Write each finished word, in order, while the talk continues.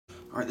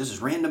All right, this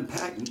is random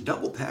pack,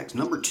 double packs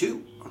number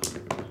 2.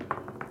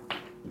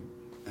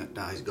 That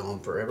die's gone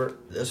forever.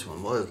 This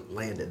one was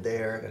landed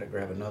there. I gotta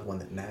grab another one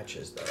that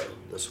matches though.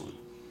 This one.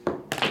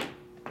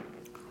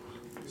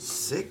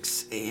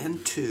 6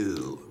 and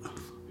 2.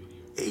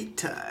 8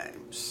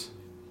 times.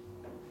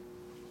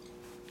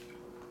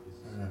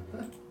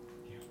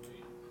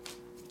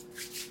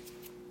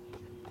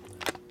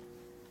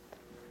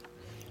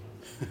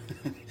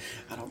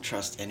 I don't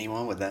trust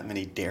anyone with that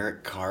many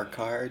Derek Carr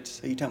cards.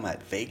 Are you talking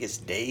about Vegas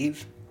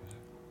Dave?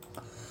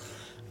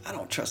 I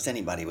don't trust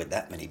anybody with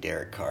that many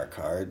Derek Carr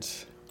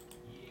cards.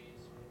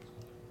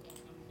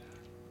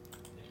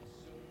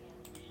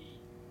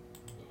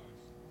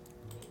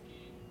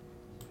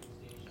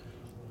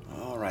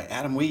 All right,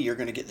 Adam Wee, you're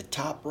going to get the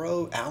top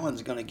row.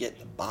 Alan's going to get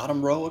the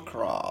bottom row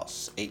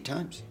across. 8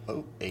 times.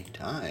 Oh, 8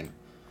 times.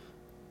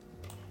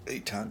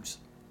 8 times.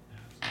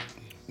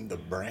 The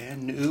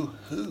brand new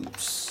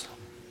hoops.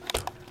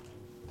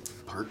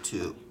 Part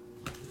 2.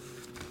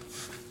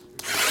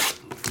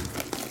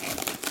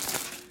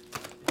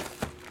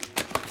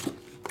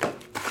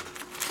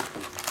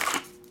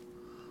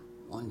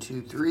 One,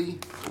 two, three,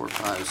 4,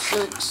 5,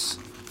 6.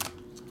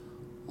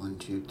 1,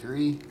 2,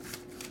 3.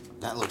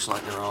 That looks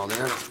like they're all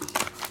there.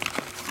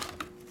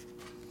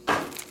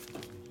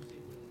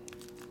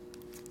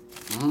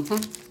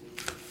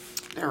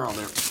 They're all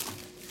there.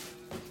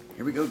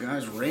 Here we go,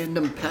 guys.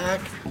 Random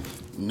pack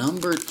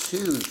number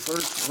 2.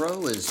 First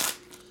row is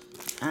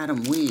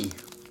Adam Wee.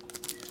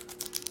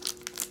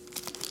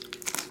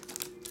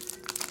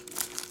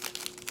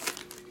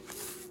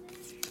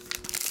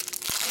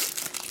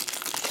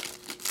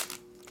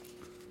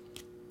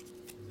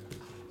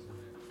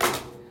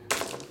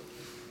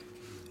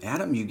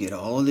 Adam, you get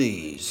all of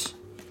these.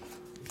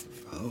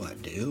 Oh, I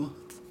do.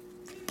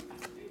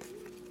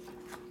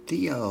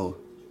 Theo,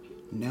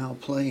 now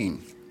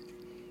playing.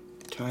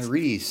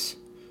 Tyrese,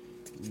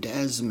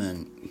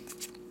 Desmond.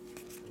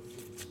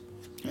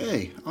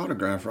 Hey,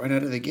 autograph right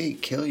out of the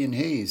gate. Killian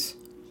Hayes.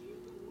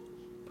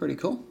 Pretty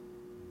cool.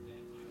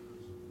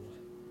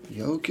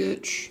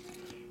 Jokic,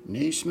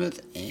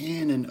 Naismith,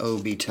 and an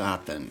Obi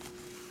Toppin.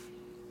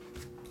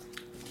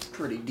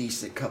 Pretty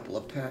decent couple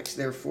of packs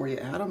there for you,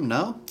 Adam.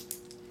 No?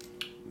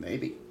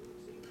 Maybe.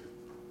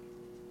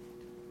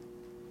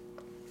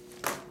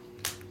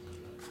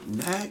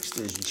 Next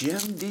is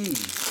Jim D.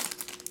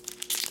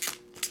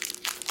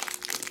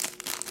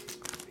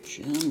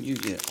 Jim, you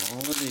get all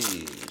of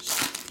these.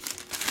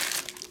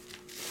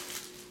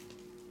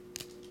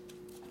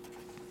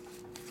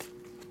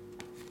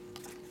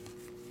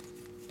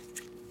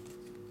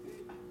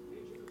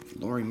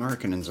 Lauri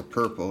Markkanen's a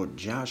purple.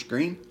 Josh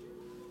Green.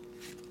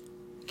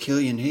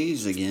 Killian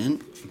Hayes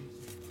again.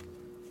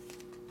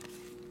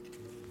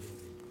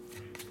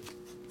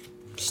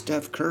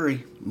 Steph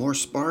Curry. More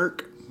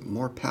spark,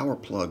 more power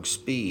plug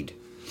speed.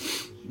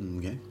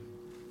 Okay.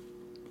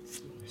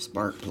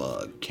 Spark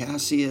plug.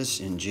 Cassius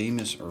and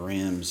Jameis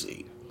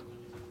Ramsey.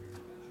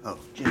 Oh,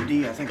 Jim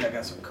D, I think I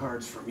got some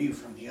cards from you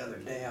from the other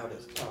day. I'll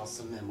just toss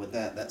them in with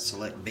that. That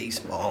select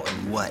baseball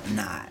and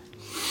whatnot.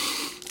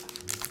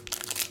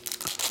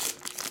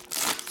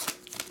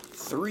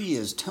 3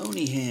 is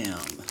Tony Ham.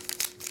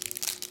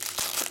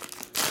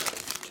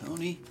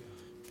 Tony,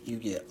 you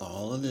get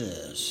all of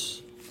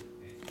this.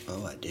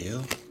 Oh, I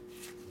do.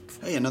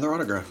 Hey, another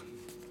autograph.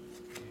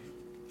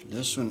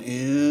 This one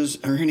is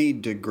Ernie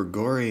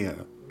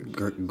DeGregorio.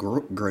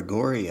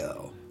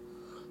 Gregorio.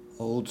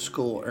 Old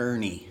school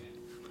Ernie.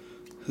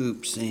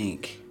 Hoops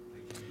Inc.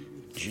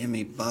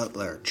 Jimmy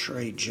Butler,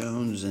 Trey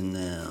Jones and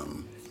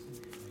them.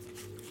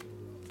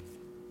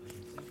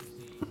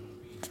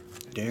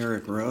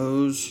 Derrick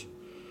Rose,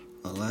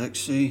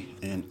 Alexi,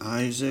 and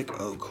Isaac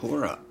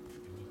Okoro.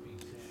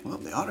 Well,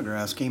 the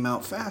autographs came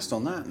out fast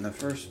on that in the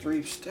first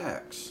 3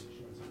 stacks.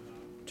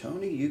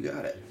 Tony, you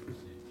got it.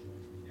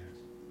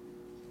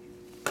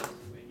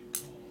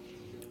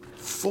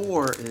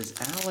 4 is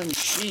Alan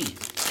Shee.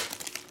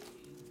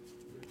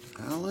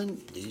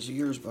 Alan, these are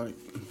yours, buddy.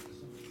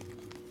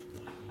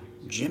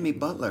 Jimmy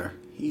Butler,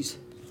 he's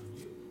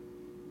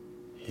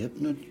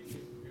hypnotized.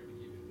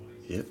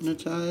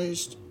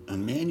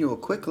 Emmanuel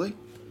Quickly,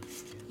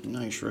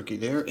 nice rookie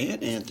there,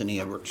 and Anthony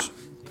Edwards.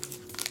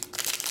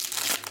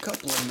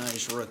 Couple of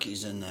nice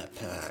rookies in that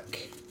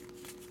pack.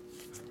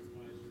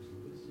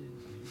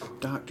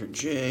 Dr.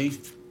 J,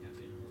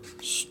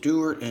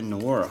 Stewart, and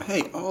Nwora.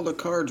 Hey, all the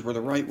cards were the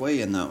right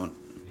way in that one.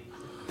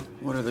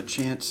 What are the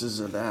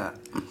chances of that?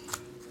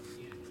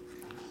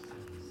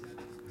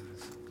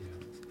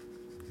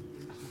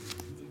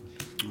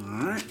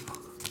 Alright.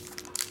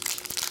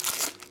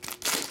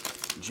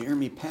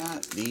 Jeremy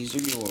Pat, these are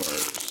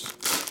yours.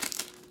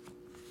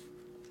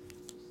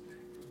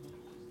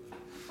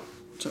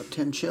 What's up,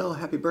 Tim Chill?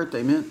 Happy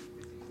birthday, man.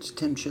 It's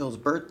Tim Chill's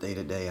birthday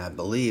today, I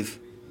believe.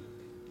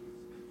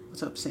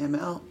 What's up, Sam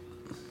L?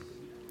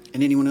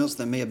 And anyone else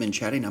that may have been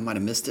chatting, I might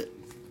have missed it.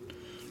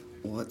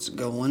 What's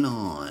going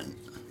on?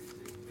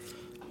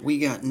 We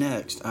got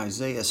next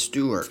Isaiah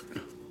Stewart,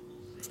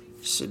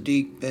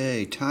 Sadiq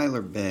Bey,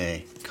 Tyler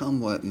Bey, Come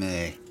What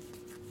May,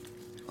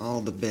 all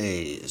the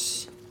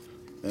bays.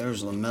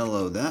 There's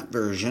LaMelo, that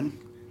version.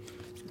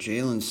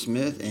 Jalen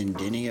Smith and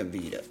Denny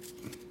Avita.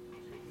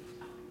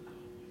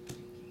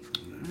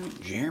 All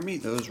right, Jeremy,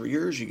 those were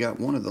yours. You got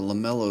one of the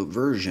LaMelo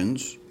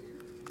versions.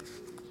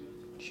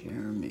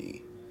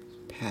 Jeremy,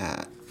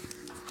 Pat.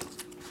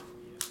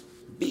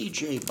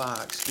 BJ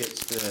Box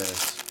gets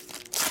this.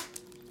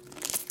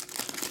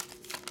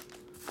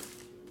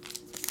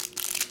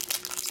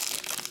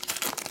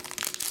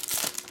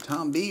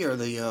 Tom B, are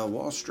the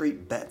Wall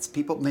Street bets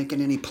people making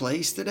any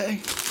plays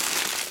today?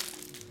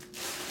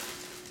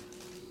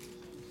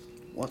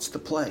 What's the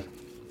play?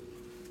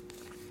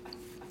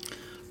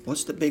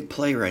 What's the big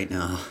play right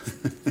now?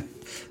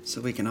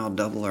 So we can all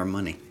double our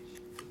money.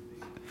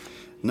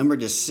 Number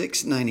to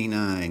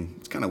 $6.99.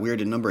 It's kind of weird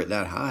to number it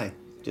that high.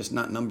 Just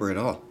not number at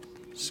all.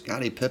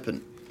 Scottie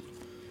Pippen.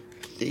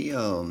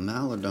 Theo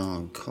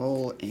Maladon.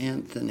 Cole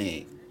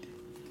Anthony.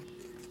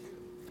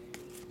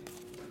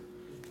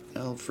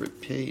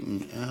 Alfred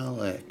Payton,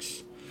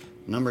 Alex.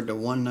 Numbered to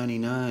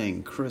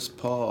 $1.99, Chris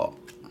Paul.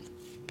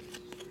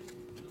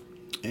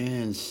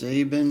 And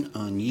Saban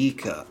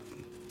Onyeka.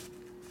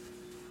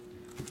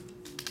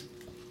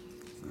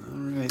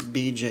 Alright,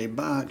 BJ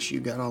Box, you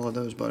got all of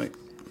those, buddy.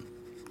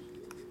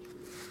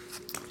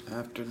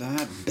 After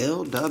that,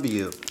 Bill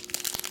W.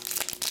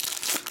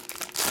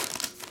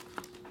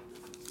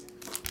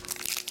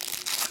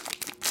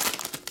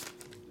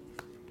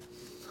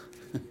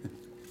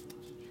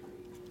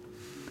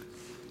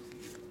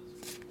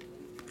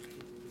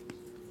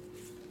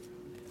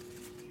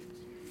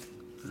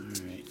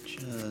 Alright,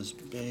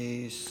 just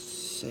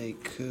base,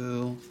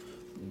 Sekou,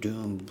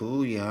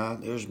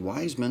 Doumbouya. There's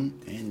Wiseman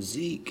and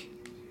Zeke.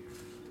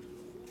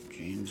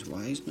 James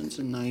Wiseman's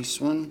a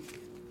nice one.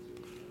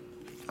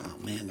 Oh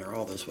man, they're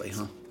all this way,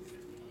 huh?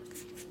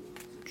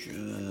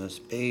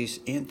 Just base,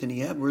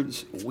 Anthony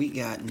Edwards. We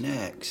got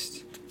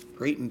next.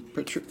 Peyton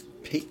Pritchard.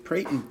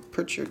 Peyton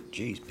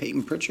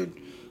Pritchard.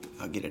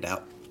 I'll get it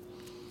out.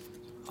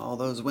 All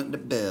those went to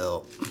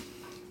Bill.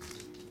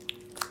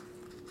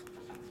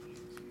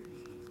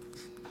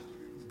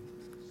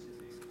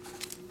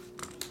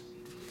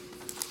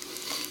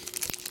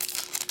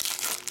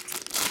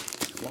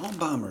 Long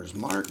Bombers.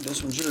 Mark,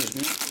 this one's yours,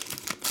 man.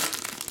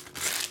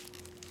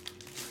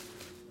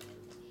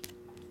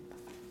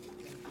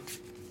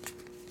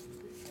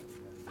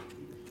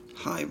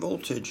 High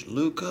Voltage.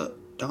 Luka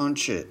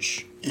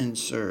Doncic.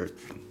 Insert.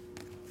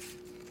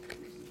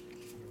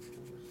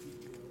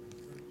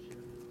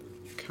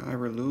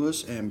 Kyra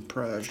Lewis and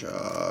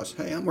Precious.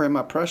 Hey, I'm wearing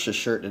my Precious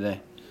shirt today.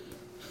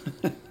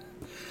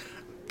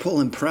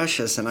 Pulling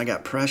Precious, and I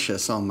got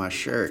Precious on my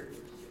shirt.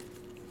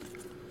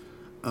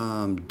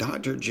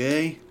 Dr.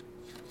 J,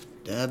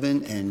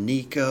 Devin, and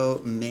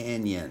Nico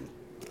Mannion.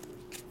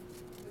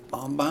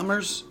 Bomb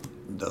Bombers,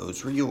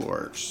 those were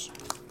yours.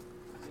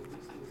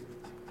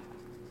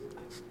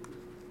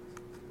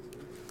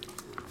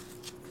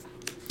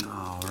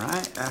 All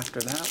right, after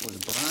that was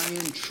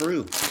Brian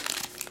True.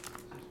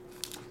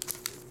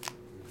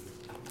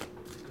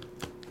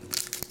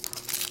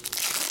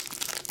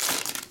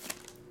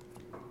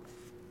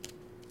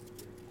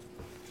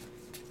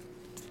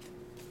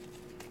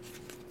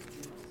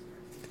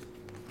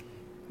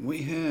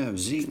 We have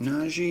Zeke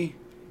Najee,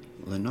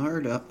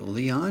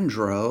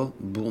 Leandro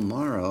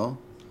Bulmaro,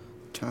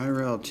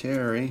 Tyrell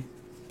Terry.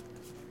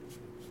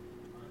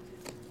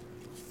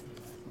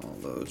 All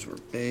those were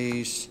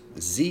base.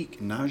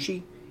 Zeke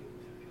Najee.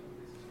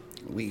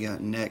 We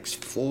got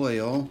next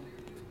foil.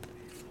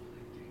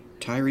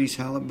 Tyrese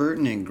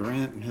Halliburton and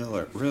Grant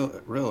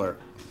Riller.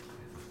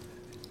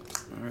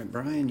 All right,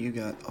 Brian, you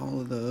got all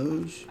of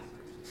those.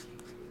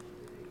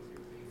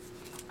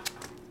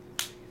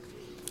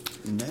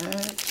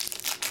 Next,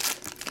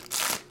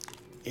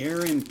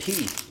 Aaron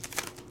P.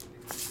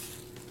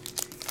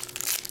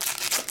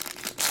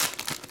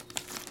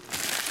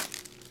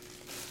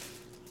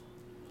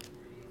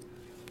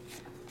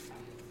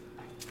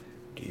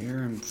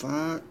 De'Aaron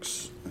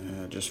Fox.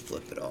 Just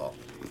flip it all.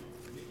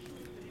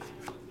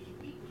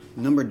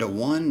 Number to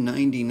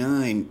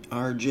 199,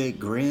 RJ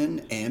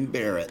Grin and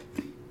Barrett.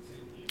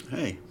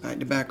 Hey,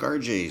 back-to-back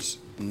RJs.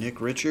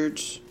 Nick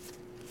Richards.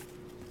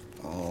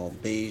 All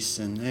base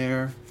in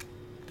there.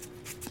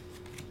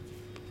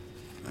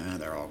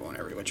 They're all going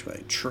every which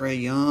way. Trey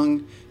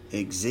Young,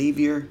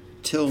 Xavier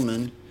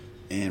Tillman,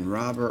 and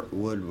Robert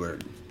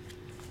Woodward.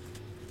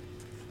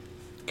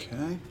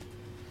 Okay.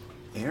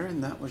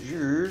 Aaron, that was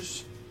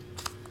yours.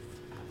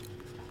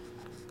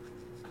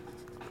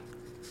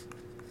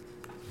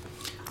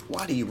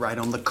 Why do you write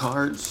on the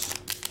cards?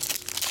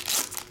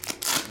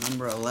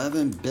 Number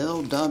 11,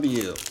 Bill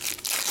W.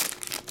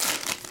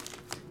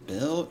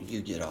 Bill, you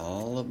get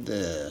all of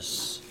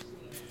this.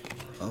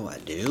 Oh, I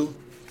do?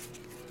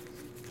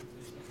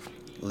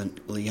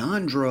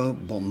 Leandro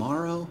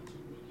Bulmaro,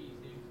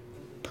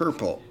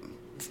 purple.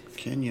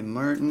 Kenyon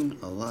Martin,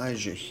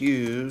 Elijah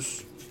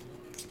Hughes.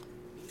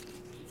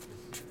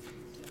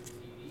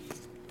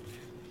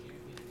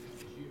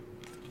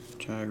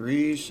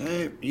 Tyrese,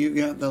 hey, you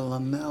got the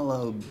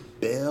LaMelo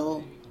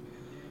Bill.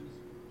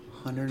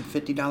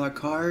 $150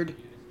 card,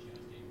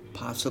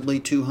 possibly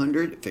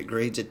 200 if it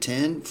grades at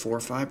 10, 4 or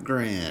 5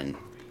 grand.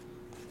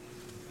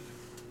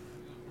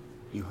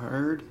 You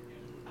heard?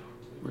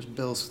 Where's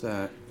Bill's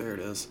stack? There it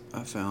is.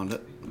 I found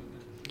it.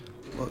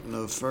 Look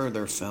no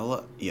further,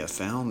 fella. You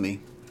found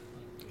me.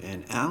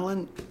 And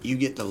Alan, you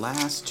get the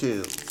last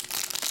two.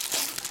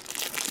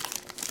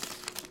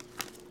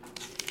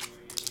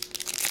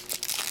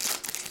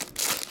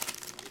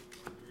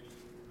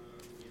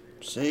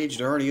 Sage,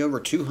 they're already over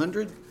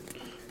 200.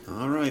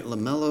 All right,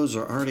 LaMelos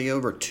are already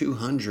over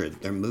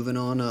 200. They're moving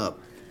on up.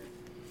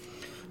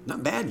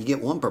 Not bad. You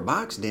get one per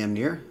box, damn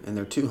near, and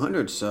they're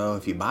 200. So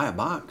if you buy a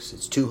box,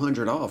 it's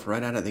 200 off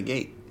right out of the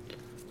gate.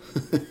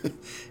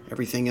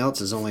 Everything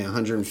else is only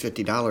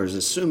 $150,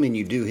 assuming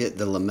you do hit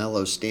the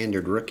LaMelo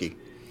standard rookie.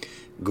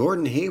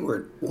 Gordon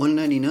Hayward,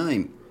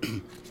 $199.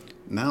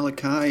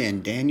 Malachi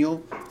and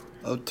Daniel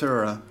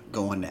Otura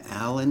going to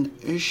Alan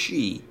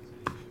Ishii.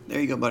 There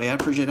you go, buddy. I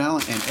appreciate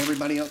Alan and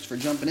everybody else for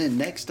jumping in.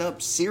 Next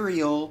up,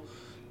 cereal.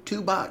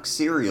 2-box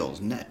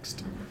cereals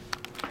next.